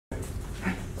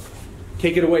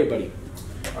Take it away, buddy.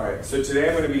 All right, so today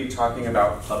I'm going to be talking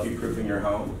about puppy-proofing your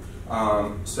home.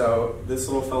 So this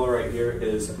little fellow right here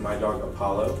is my dog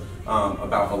Apollo.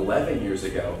 About 11 years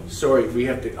ago. Sorry, we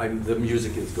have to. The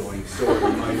music is going. Sorry,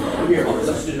 here.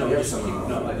 Let's do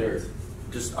no. There.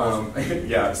 Just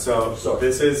yeah. So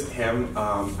this is him.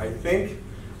 I think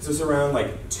this is around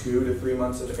like 2 to 3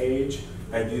 months of age.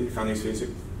 I found these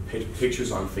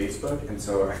pictures on Facebook, and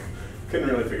so I couldn't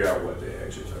really figure out what they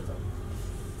actually took them.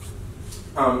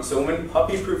 So when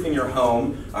puppy-proofing your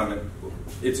home,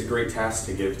 it's a great task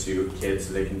to give to kids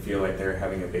so they can feel like they're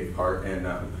having a big part in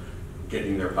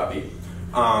getting their puppy.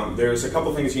 There's a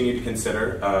couple things you need to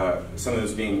consider. Some of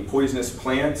those being poisonous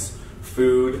plants,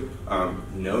 food,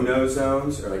 no-no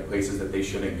zones, or like places that they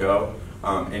shouldn't go,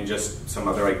 and just some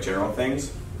other like general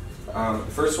things.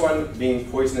 First one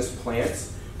being poisonous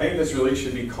plants. I think this really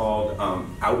should be called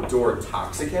outdoor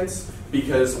toxicants,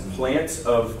 because plants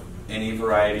of any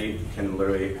variety can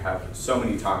literally have so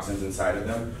many toxins inside of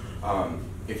them.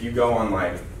 If you go on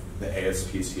like the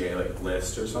ASPCA like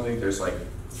list or something, there's like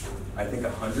I think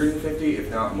 150, if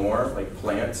not more, like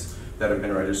plants that have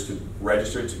been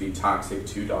registered to be toxic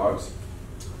to dogs.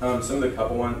 Some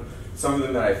of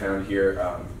them that I found here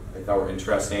I thought were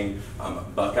interesting.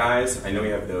 Buckeyes, I know we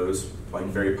have those like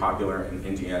very popular in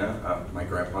Indiana. My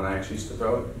grandpa and I actually used to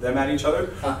throw them at each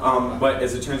other. But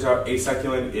as it turns out,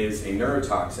 acesulfame is a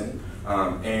neurotoxin,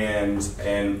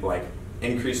 and like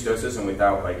increased doses and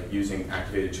without like using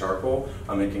activated charcoal,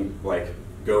 it can like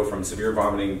go from severe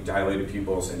vomiting, dilated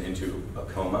pupils, and into a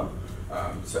coma.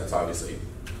 So that's obviously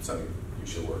something you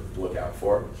should look out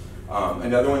for.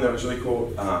 Another one that was really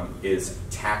cool is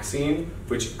taxine,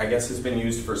 which I guess has been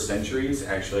used for centuries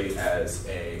actually as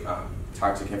a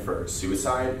toxicant for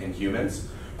suicide in humans.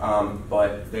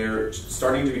 But they're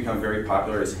starting to become very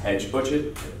popular as hedge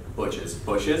bushes,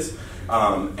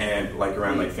 and like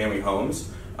around like family homes.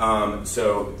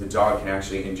 So the dog can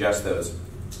actually ingest those.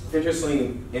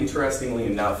 Interestingly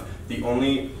enough, the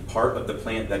only part of the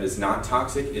plant that is not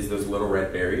toxic is those little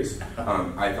red berries.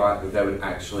 I thought that would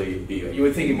actually be like, you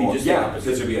would think it'd be just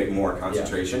because there'd be like more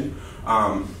concentration.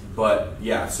 Yeah. But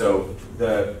yeah, so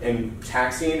and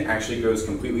taxine actually goes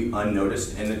completely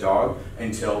unnoticed in the dog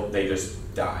until they just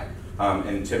die.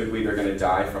 And typically they're going to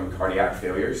die from cardiac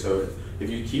failure. So if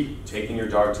you keep taking your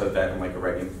dog to the vet on like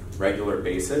a regular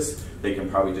basis, they can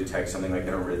probably detect something like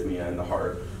an arrhythmia in the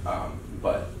heart.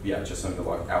 But yeah, just something to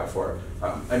look out for.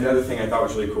 Another thing I thought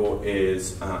was really cool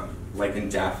is like in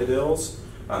daffodils,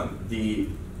 the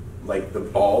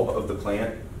bulb of the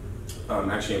plant,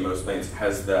 actually in most plants,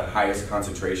 has the highest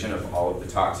concentration of all of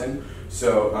the toxin.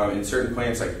 So in certain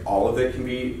plants, like all of it can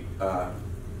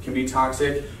be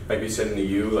toxic. Like we said in the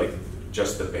U, like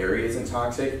just the berry isn't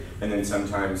toxic, and then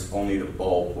sometimes only the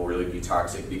bulb will really be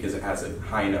toxic because it has a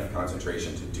high enough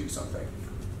concentration to do something.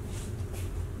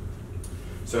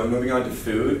 So moving on to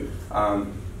food, I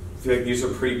feel like these are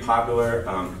pretty popular.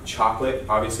 Chocolate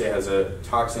obviously has a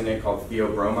toxin in it called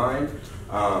theobromine,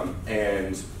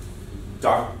 and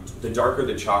the darker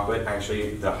the chocolate,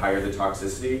 actually the higher the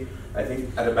toxicity. I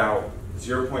think at about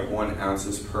 0.1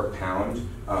 ounces per pound,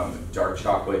 dark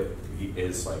chocolate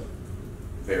is like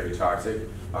very toxic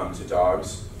to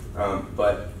dogs.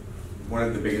 But one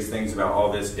of the biggest things about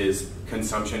all this is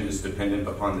consumption is dependent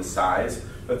upon the size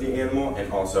of the animal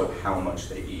and also how much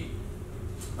they eat.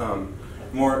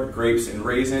 More grapes and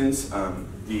raisins,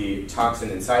 the toxin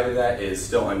inside of that is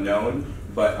still unknown,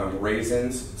 but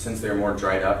raisins, since they're more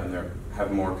dried up and they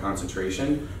have more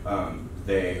concentration,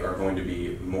 they are going to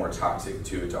be more toxic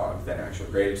to a dog than actual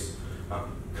grapes.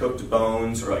 Cooked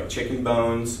bones or like chicken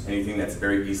bones, anything that's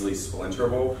very easily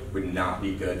splinterable would not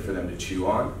be good for them to chew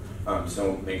on.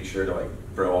 So make sure to like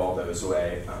throw all those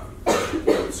away.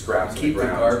 Scraps keep the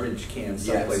ground. Garbage cans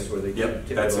someplace where they yep,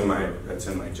 that's in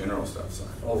my general stuff. So.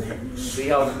 Oh, see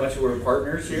how much we're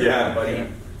partners here? Yeah, buddy.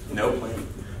 No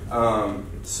plan.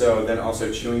 So then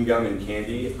also chewing gum and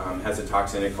candy has a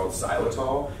toxin in it called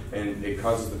xylitol, and it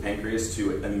causes the pancreas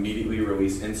to immediately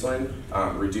release insulin,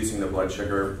 reducing the blood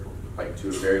sugar like to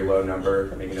a very low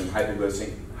number, making them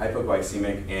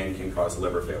hypoglycemic, and can cause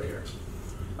liver failure.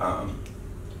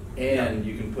 And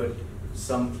you can put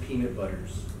some peanut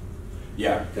butters.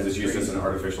 Yeah, because it's used as an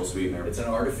artificial sweetener. It's an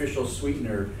artificial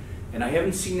sweetener, and I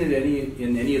haven't seen it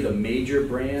in any of the major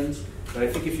brands, but I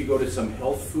think if you go to some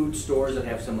health food stores that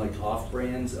have some like off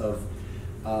brands of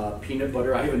peanut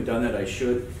butter, I haven't done that, I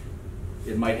should.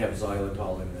 It might have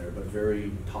xylitol in there, but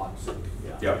very toxic.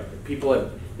 Yeah. Yep. People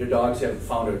have, their dogs have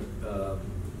found a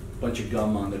bunch of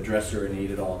gum on the dresser and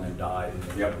ate it all and then died.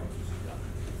 And yep. Yeah.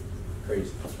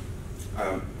 Crazy.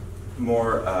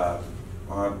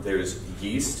 There's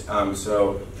yeast.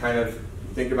 So kind of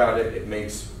think about it, it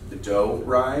makes the dough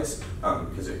rise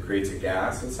because it creates a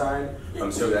gas inside.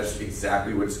 So that's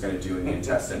exactly what it's going to do in the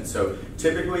intestine. So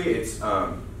typically it's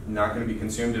not going to be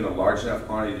consumed in a large enough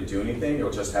quantity to do anything.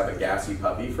 You'll just have a gassy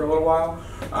puppy for a little while.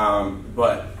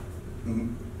 But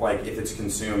like if it's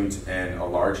consumed in a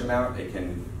large amount, it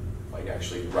can like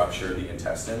actually rupture the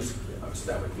intestines.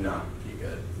 So that would not be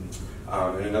good.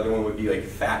 And another one would be like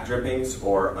fat drippings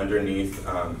or underneath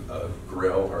a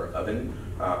grill or oven.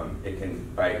 It can,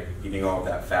 by eating all of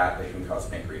that fat, it can cause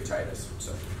pancreatitis.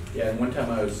 So. Yeah, and one time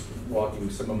I was walking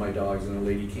some of my dogs and a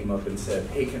lady came up and said,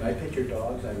 "Hey, can I pet your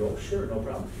dogs?" And I go, "Sure, no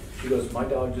problem." She goes, "My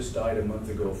dog just died a month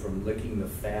ago from licking the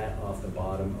fat off the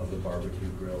bottom of the barbecue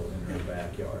grill in her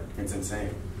backyard." It's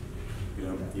insane.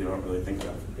 You don't really think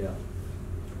about it. Yeah.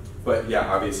 But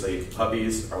yeah, obviously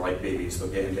puppies are like babies. They'll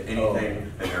get into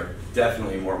anything, and they're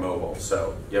definitely more mobile.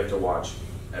 So you have to watch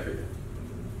everything.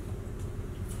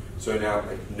 So now,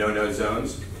 like, no-no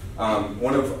zones.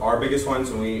 One of our biggest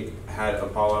ones when we had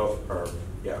Apollo, or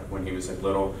yeah, when he was like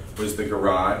little, was the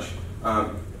garage.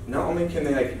 Not only can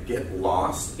they like get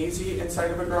lost easy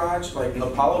inside of a garage, like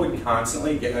Apollo would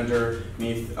constantly get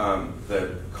underneath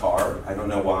the car. I don't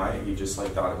know why. He just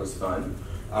like thought it was fun.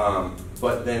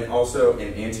 But then also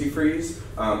in antifreeze,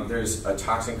 there's a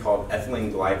toxin called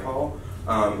ethylene glycol,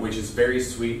 which is very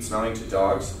sweet smelling to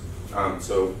dogs.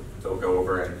 So they'll go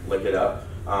over and lick it up.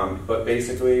 But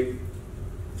basically,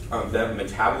 the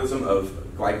metabolism of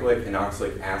glycolic and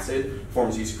oxalic acid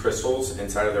forms these crystals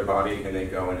inside of their body, and they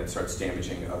go and it starts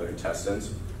damaging other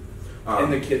intestines.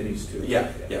 And the kidneys too.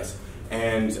 Yeah, yes.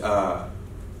 And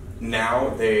now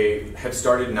they have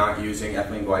started not using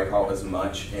ethylene glycol as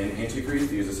much in antifreeze.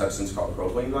 They use a substance called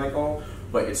propylene glycol,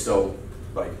 but it's still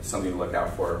like something to look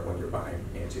out for when you're buying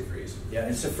antifreeze. Yeah,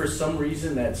 and so for some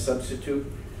reason that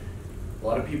substitute, a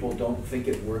lot of people don't think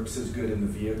it works as good in the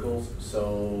vehicles,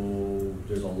 so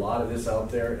there's a lot of this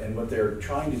out there, and what they're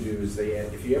trying to do is they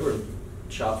add, if you ever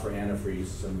shop for antifreeze,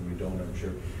 some of you don't, I'm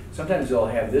sure, sometimes they'll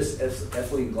have this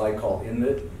ethylene glycol in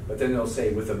it, but then they'll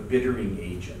say with a bittering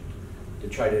agent to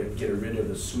try to get rid of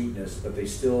the sweetness, but they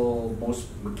still, most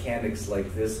mechanics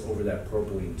like this over that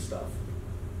propylene stuff.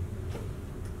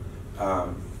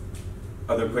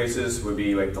 Other places would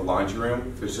be like the laundry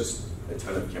room. There's just a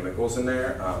ton of chemicals in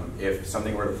there. If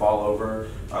something were to fall over,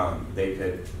 they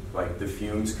could, like the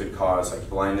fumes could cause like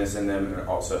blindness in them and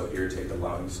also irritate the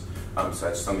lungs. So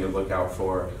that's something to look out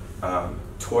for.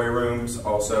 Toy rooms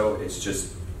also, it's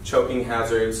just choking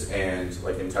hazards and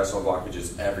like intestinal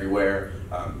blockages everywhere.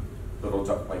 Little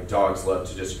like dogs love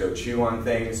to just go chew on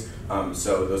things,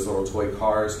 so those little toy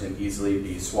cars can easily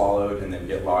be swallowed and then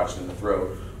get lodged in the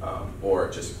throat, or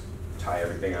just tie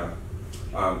everything up.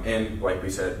 And like we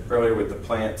said earlier with the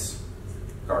plants,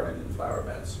 garden and flower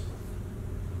beds.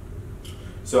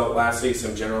 So lastly,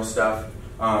 some general stuff.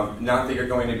 Not that you're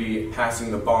going to be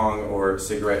passing the bong or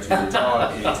cigarette to your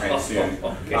dog anytime soon,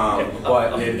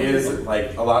 but it is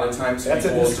like a lot of times. That's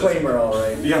a disclaimer, all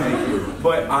right. Yeah,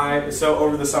 but so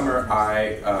over the summer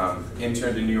I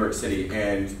interned in New York City,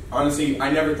 and honestly,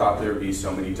 I never thought there would be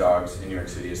so many dogs in New York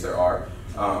City as there are,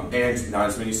 and not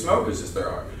as many smokers as there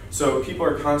are. So people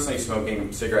are constantly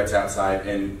smoking cigarettes outside,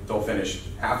 and they'll finish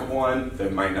half of one. They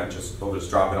might not they'll just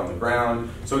drop it on the ground.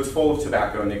 So it's full of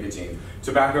tobacco and nicotine.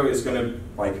 Tobacco is going to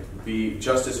like be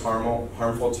just as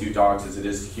harmful to dogs as it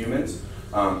is to humans.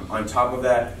 On top of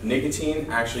that, nicotine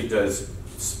actually does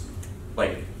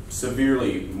like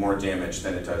severely more damage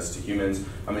than it does to humans.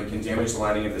 It can damage the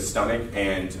lining of the stomach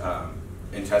and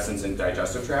intestines and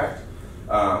digestive tract.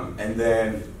 And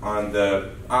then on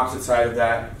the opposite side of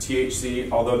that,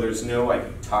 THC, although there's no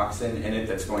like toxin in it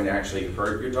that's going to actually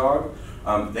hurt your dog,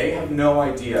 they have no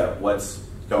idea what's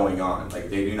going on. Like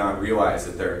they do not realize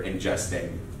that they're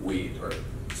ingesting weed or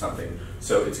something.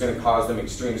 So it's going to cause them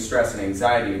extreme stress and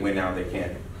anxiety when now they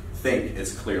can't think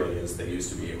as clearly as they used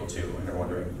to be able to, and they're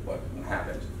wondering what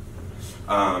happened.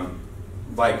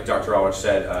 Like Dr. Allwich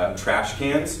said, trash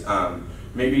cans.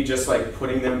 Maybe just like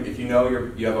putting them, if you know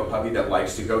you have a puppy that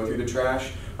likes to go through the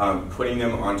trash, putting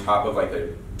them on top of like a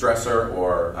dresser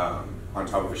or on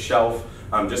top of a shelf,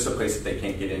 just a place that they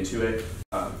can't get into it.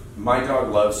 My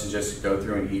dog loves to just go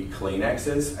through and eat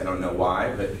Kleenexes. I don't know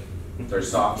why, but they're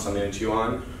soft, something to chew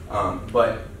on.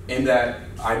 But in that,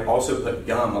 I also put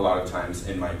gum a lot of times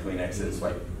in my Kleenexes,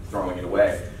 like throwing it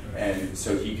away. And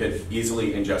so he could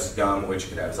easily ingest gum, which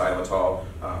could have xylitol.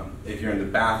 If you're in the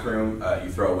bathroom,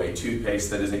 you throw away toothpaste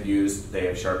that isn't used. They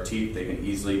have sharp teeth. They can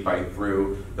easily bite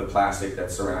through the plastic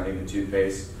that's surrounding the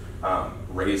toothpaste.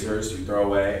 Razors you throw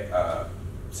away.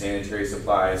 Sanitary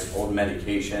supplies, old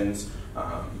medications.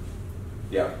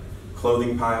 Yeah,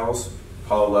 clothing piles.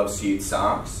 Paula loves to eat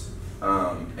socks.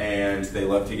 and they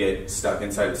love to get stuck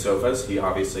inside of sofas. He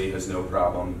obviously has no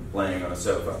problem laying on a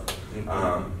sofa.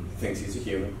 Thinks he's a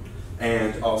human.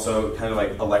 And also kind of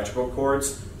like electrical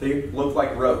cords, they look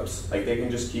like ropes. Like they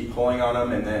can just keep pulling on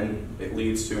them and then it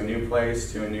leads to a new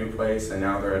place, and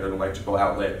now they're at an electrical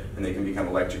outlet and they can become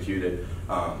electrocuted.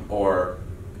 Or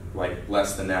like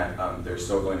less than that, they're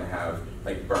still going to have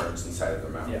like burns inside of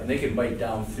their mouth. Yeah, and they can bite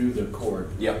down through the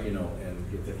cord. Yep. You know, and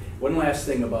get the, one last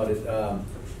thing about it, I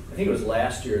think it was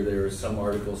last year there was some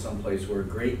article someplace where a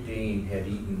Great Dane had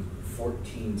eaten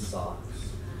 14 socks.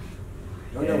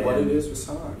 I don't know what it is with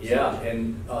socks. Yeah,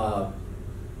 and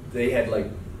they had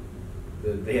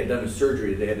they had done a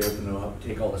surgery. They had to open them up,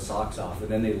 take all the socks off, and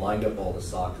then they lined up all the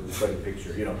socks. It was quite a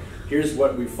picture. You know, here's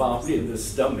what we found in the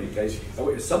stomach.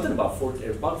 Something about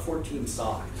 14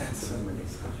 socks. That's so many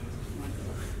socks.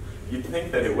 You'd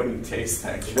think that it wouldn't taste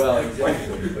that good. Well,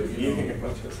 exactly. But eating a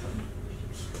bunch of stuff.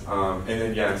 And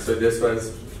then yeah, so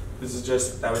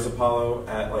that was Apollo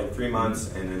at like 3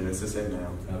 months, and then this is him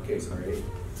now. Okay, great.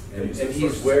 And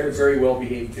he's very well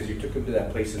behaved because you took him to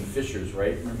that place in Fishers,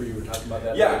 right? Remember you were talking about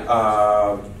that? Yeah.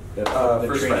 The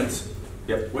First training. Friends.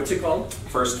 Yep. What's it called?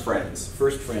 First Friends.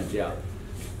 First Friends, yeah.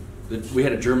 We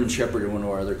had a German Shepherd in one of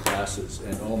our other classes,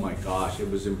 and oh my gosh, it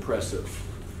was impressive.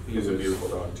 He was a beautiful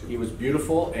dog too. He was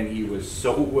beautiful, and he was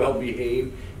so well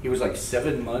behaved. He was like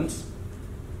 7 months,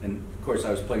 and of course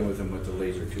I was playing with him with the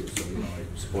laser too, so you know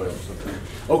I spoiled something.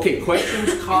 Okay,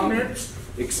 questions, comments,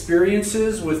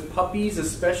 experiences with puppies,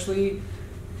 especially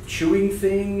chewing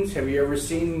things. Have you ever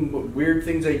seen weird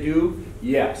things they do?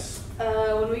 Yes.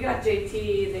 When we got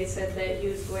JT, they said that he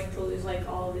was going to lose like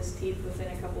all of his teeth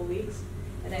within a couple weeks,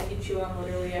 and that he'd chew on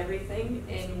literally everything.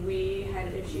 And we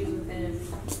had issues with him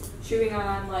chewing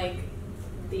on like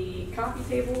the coffee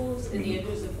tables and the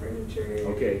edges of furniture.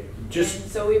 Okay. And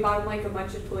so we bought him like a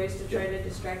bunch of toys to try to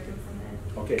distract him from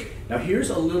that. Okay. Now here's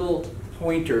a little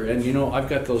pointer, and you know I've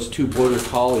got those 2 border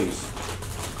collies.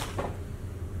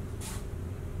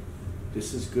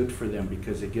 This is good for them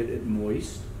because they get it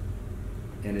moist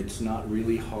and it's not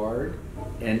really hard,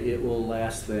 and it will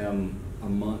last them a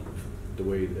month the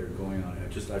way they're going on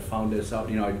it. I found this out.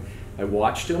 You know, I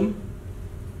watched them,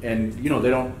 and you know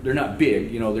they're not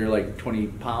big. You know, they're like 20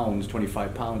 pounds,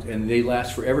 25 pounds, and they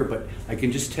last forever. But I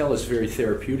can just tell it's very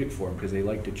therapeutic for them because they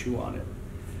like to chew on it.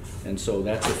 And so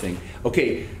that's the thing.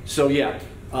 Okay, so yeah,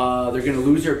 they're going to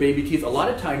lose their baby teeth. A lot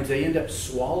of times they end up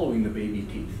swallowing the baby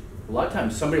teeth. A lot of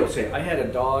times somebody will say, I had a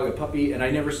dog, a puppy, and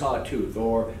I never saw a tooth,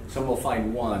 or someone will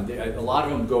find one. A lot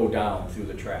of them go down through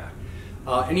the track.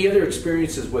 Any other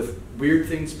experiences with weird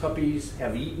things puppies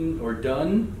have eaten or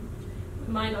done?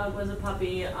 My dog was a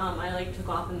puppy. I like took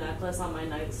off a necklace on my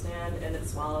nightstand and it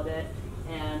swallowed it,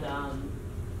 and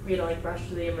we had to like rush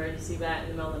to the emergency vet in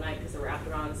the middle of the night because it wrapped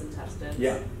around his intestines.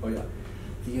 Yeah, oh yeah.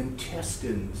 The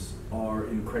intestines are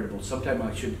incredible. Sometime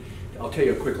I'll tell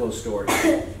you a quick little story.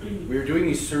 We were doing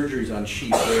these surgeries on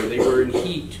sheep where they were in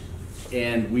heat,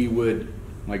 and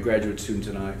my graduate students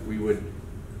and I, we would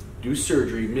do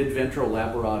surgery, mid-ventral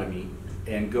laparotomy,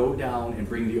 and go down and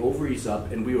bring the ovaries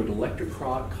up, and we would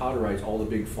electrocauterize all the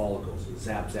big follicles.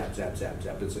 Zap, zap, zap, zap,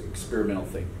 zap. It's an experimental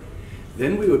thing.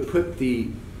 Then we would put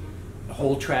the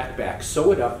whole tract back,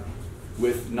 sew it up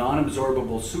with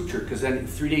non-absorbable suture, because then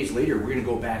 3 days later we're going to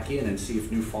go back in and see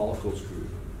if new follicles grew.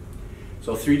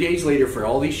 So 3 days later, for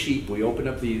all these sheep, we open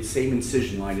up the same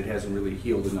incision line. It hasn't really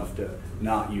healed enough to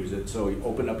not use it, so we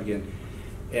open up again.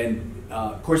 And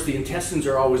of course the intestines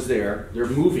are always there. They're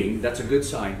moving. That's a good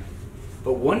sign.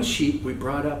 But one sheep we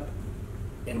brought up,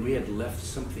 and we had left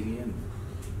something in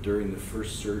during the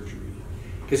first surgery.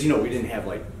 Because, you know, we didn't have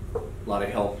like a lot of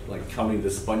help like counting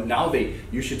the sponge. Now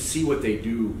you should see what they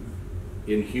do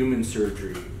in human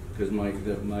surgery. Because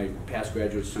my past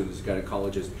graduate students,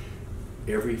 gynecologists,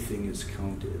 everything is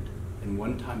counted. And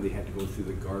one time they had to go through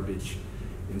the garbage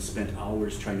and spent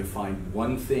hours trying to find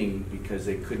one thing because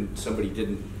somebody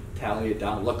didn't tally it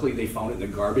down. Luckily they found it in the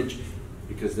garbage,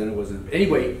 because then it wasn't.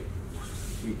 Anyway,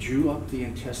 we drew up the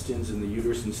intestines and the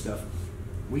uterus and stuff.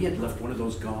 We had left one of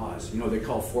those gauze, you know, they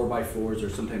call 4x4s, or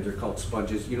sometimes they're called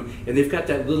sponges, you know, and they've got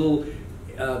that little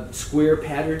square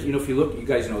pattern, you know, if you look, you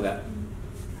guys know that.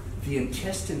 The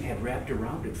intestine had wrapped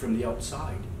around it from the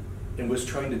outside and was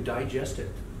trying to digest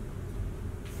it.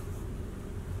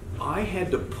 I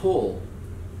had to pull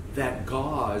that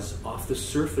gauze off the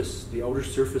surface, the outer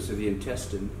surface of the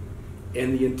intestine,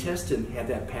 and the intestine had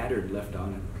that pattern left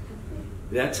on it.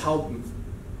 That's how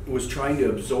it was trying to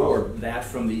absorb that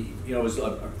from the, you know, it was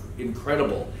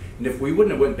incredible. And if we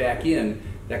wouldn't have went back in,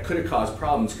 that could have caused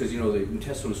problems, because, you know, the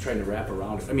intestine was trying to wrap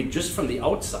around it. I mean, just from the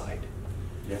outside.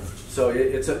 Yeah. So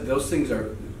those things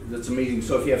are that's amazing.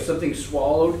 So if you have something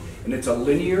swallowed and it's a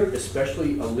linear,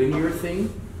 especially a linear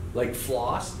thing, like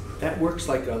floss, that works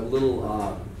like a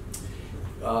little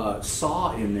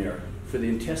saw in there for the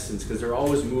intestines because they're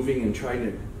always moving and trying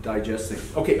to digest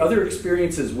things. Okay, other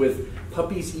experiences with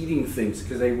puppies eating things,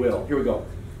 because they will. Here we go.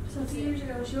 So a few years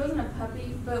ago, she wasn't a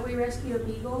puppy, but we rescued a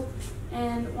beagle,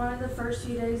 and one of the first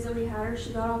few days that we had her,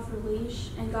 she got off her leash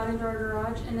and got into our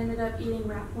garage and ended up eating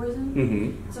rat poison.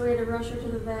 Mm-hmm. So we had to rush her to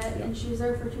the vet, and she was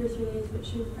there for 2 or 3 days, but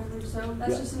she recovered. So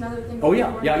that's just another thing. Oh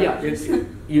yeah.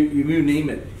 You name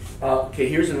it. Okay,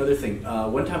 here's another thing.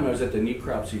 One time I was at the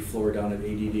necropsy floor down at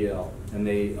ADDL, and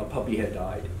a puppy had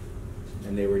died,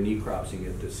 and they were necropsying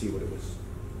it to see what it was.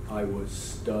 I was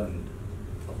stunned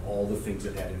of all the things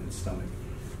it had in its stomach.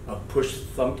 A push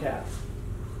thumbtack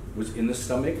was in the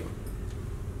stomach.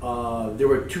 There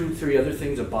were 2, 3 other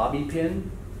things, a bobby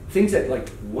pin, things that like,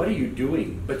 what are you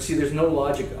doing? But see, there's no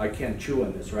logic. I can't chew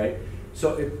on this, right?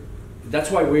 So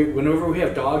that's why whenever we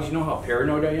have dogs, you know how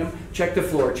paranoid I am? Check the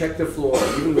floor,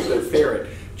 even with the ferret,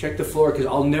 check the floor, because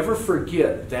I'll never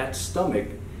forget that stomach.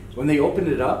 When they opened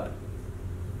it up,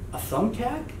 a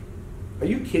thumbtack? Are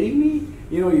you kidding me?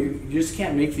 You know, you just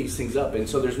can't make these things up. And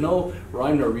so there's no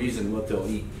rhyme nor reason what they'll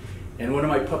eat. And one of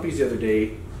my puppies the other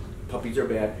day, puppies are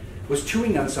bad, was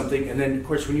chewing on something, and then of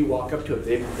course when you walk up to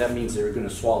it, that means they're going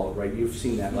to swallow, right? You've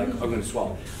seen that, like, I'm going to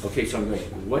swallow. Okay, so I'm like,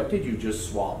 what did you just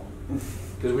swallow?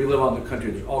 Because we live on the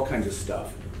country, there's all kinds of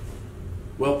stuff.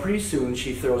 Well, pretty soon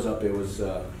she throws up. It was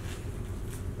the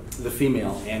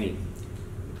female, Annie.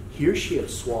 Here she had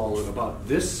swallowed about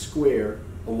this square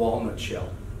a walnut shell.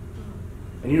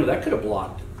 And you know, that could have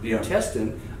blocked the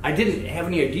intestine. I didn't have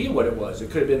any idea what it was.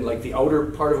 It could have been like the outer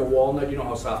part of a walnut, you know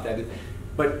how soft that is.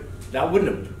 But that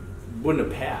wouldn't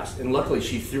have passed, and luckily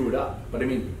she threw it up. But I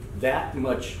mean, that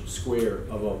much square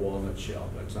of a walnut shell,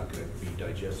 that's not going to be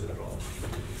digested at all.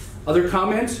 Other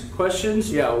comments,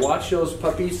 questions? Yeah, watch those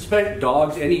puppies,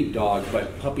 dogs, any dog,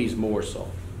 but puppies more so.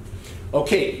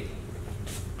 Okay,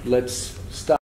 let's stop.